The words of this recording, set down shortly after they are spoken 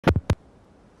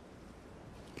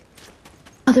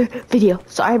another video.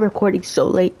 Sorry I'm recording so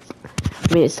late.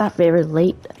 I mean, it's not very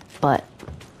late, but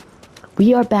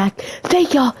we are back.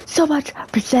 Thank y'all so much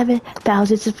for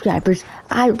 7,000 subscribers.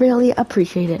 I really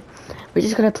appreciate it. We're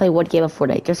just gonna play one game of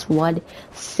Fortnite, just one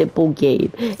simple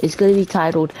game. It's gonna be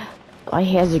titled, my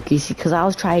hands are greasy because I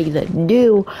was trying the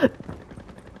new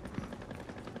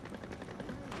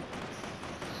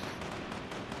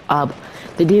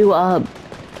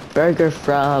burger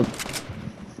from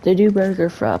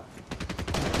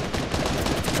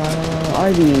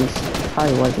Arby's.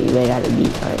 Probably wasn't even out of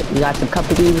meat. Alright, we got some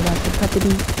company.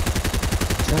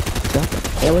 Jump.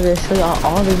 And we're gonna show y'all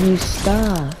all the new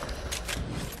stuff.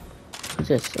 We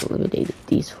just eliminated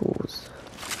these fools.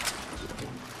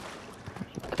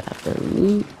 Got the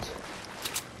loot.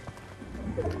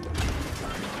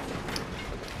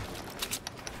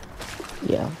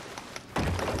 Yeah.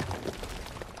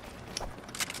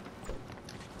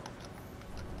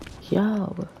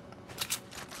 Yo.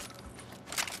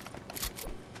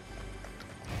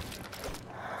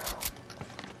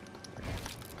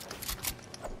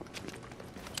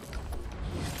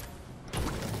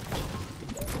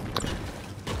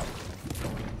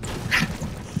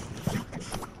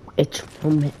 Each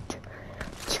moment,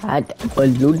 Chad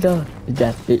Baluna,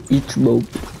 that each moment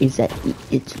is that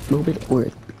each moment or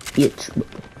each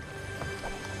moment.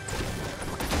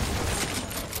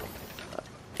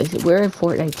 Is it, we're in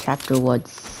Fortnite Chapter 1,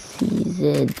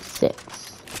 Season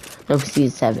 6. No, Season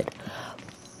 7.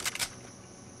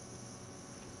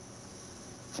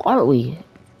 Aren't we?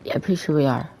 Yeah, I'm pretty sure we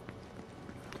are.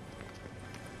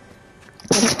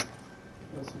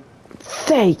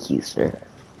 Thank you, sir.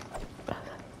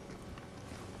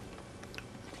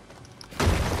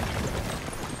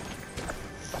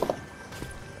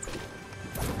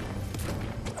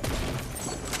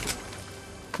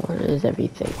 Where is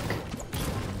everything?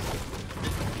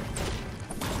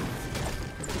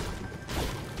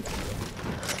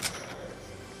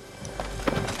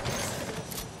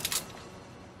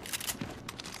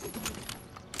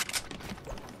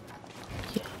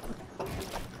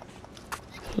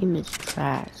 Game is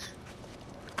trash.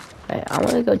 Right, I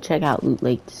want to go check out Loot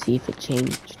Lake to see if it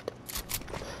changed.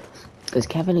 Because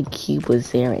Kevin and Cube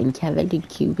was there, and Kevin and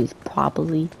Cube is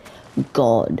probably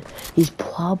gone. He's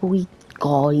probably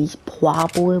gone. He's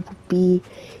probably.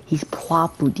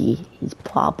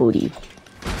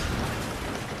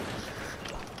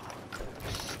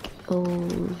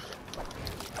 Skills.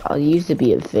 I used to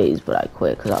be in FaZe, but I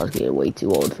quit because I was getting way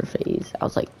too old for FaZe. I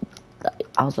was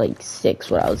like 6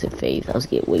 when I was in FaZe. I was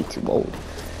getting way too old.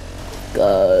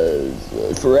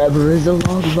 Cause forever is a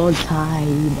long, long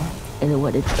time. And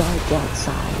when it's dark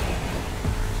outside.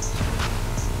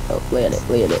 Oh, land it.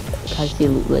 Can I see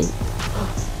Loot Lake?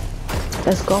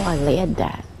 Let's go, I land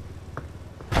that.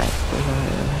 Alright,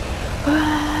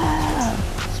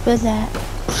 spin that.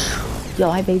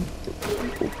 Yo, I made...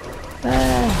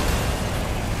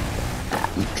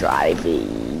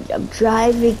 I'm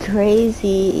driving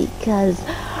crazy because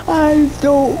I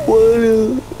don't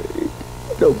wanna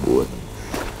no more.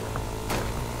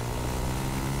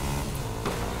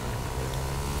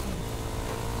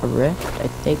 A rift, I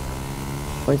think.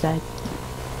 Or is that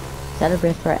a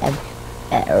rift or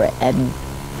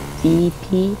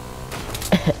MVP?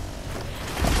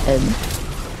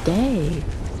 Dang.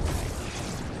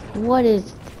 What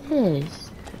is this?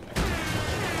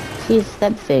 See, it's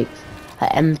them things. A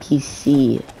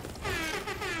MPC.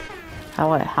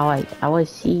 How I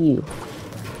see you?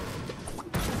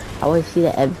 How I see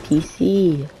the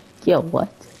MPC? Yo,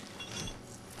 what?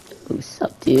 What's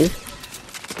up, dude?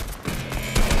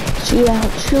 Shoot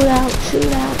out.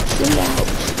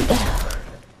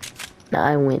 Now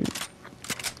I win.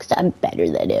 Cause I'm better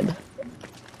than him.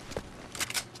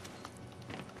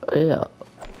 Yeah.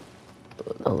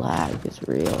 The lag is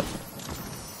real.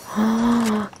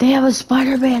 They have a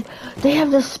Spider-Man. They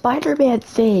have the Spider-Man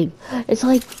thing. It's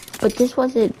like, but this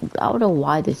wasn't, I don't know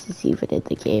why this is even in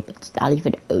the game. It's not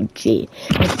even OG.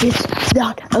 If this is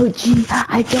not OG,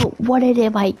 I don't want it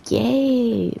in my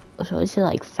game. So is it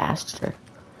like faster?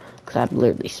 Because I'm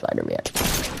literally Spider-Man.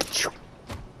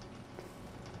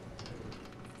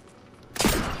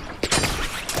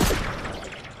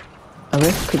 A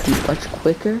rift could be much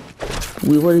quicker.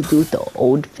 We want to do it the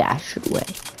old-fashioned way.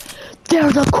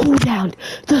 There's a cooldown!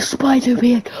 The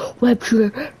Spider-Man web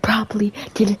shooter probably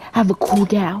didn't have a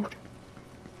cooldown.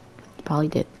 It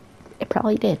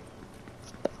probably did.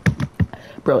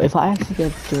 Bro, if I actually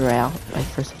get through out my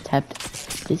first attempt,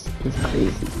 this is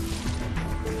crazy.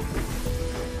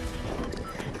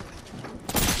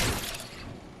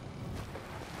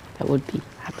 That would be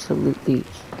absolutely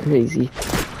crazy.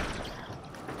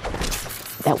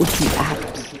 That would be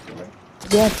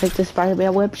Yeah, it's like the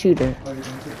Spider-Man web shooter. Oh, you're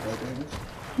gonna take blood damage?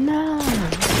 No.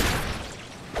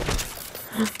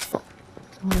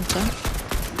 What is that?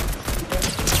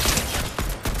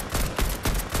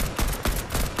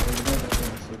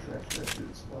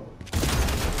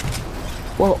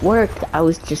 Well, it worked. I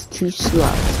was just too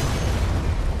slow.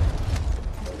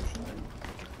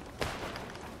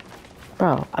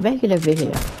 Bro, I'm making a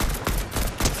video.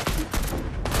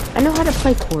 I know how to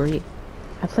play, Corey.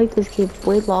 I played this game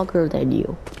way longer than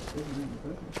you.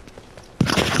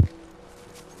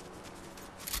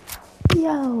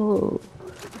 Yo,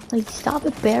 like, stop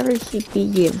embarrassing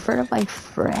me in front of my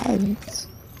friends.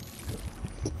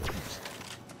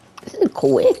 This is a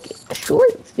quick,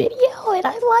 short video, and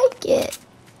I like it.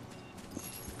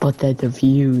 But then the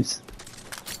views.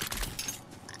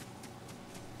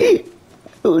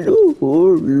 Oh no,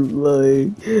 horror,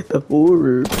 like, the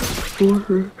horror,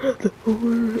 the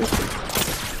horror.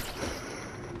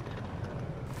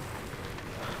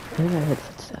 I think I heard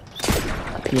footsteps.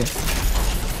 Up here.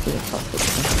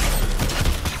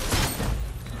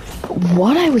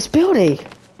 What I was building? You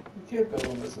can't build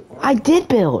on this apartment. I did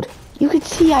build. You can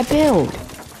see I build.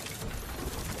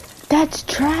 That's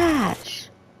trash.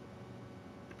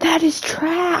 That is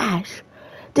trash.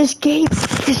 This game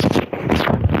is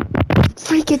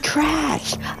freaking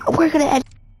trash. We're gonna end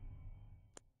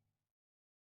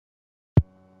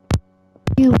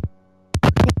you.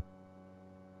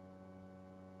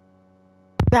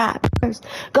 First.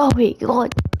 Go to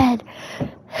bed.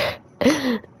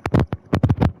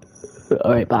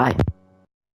 Alright, bye.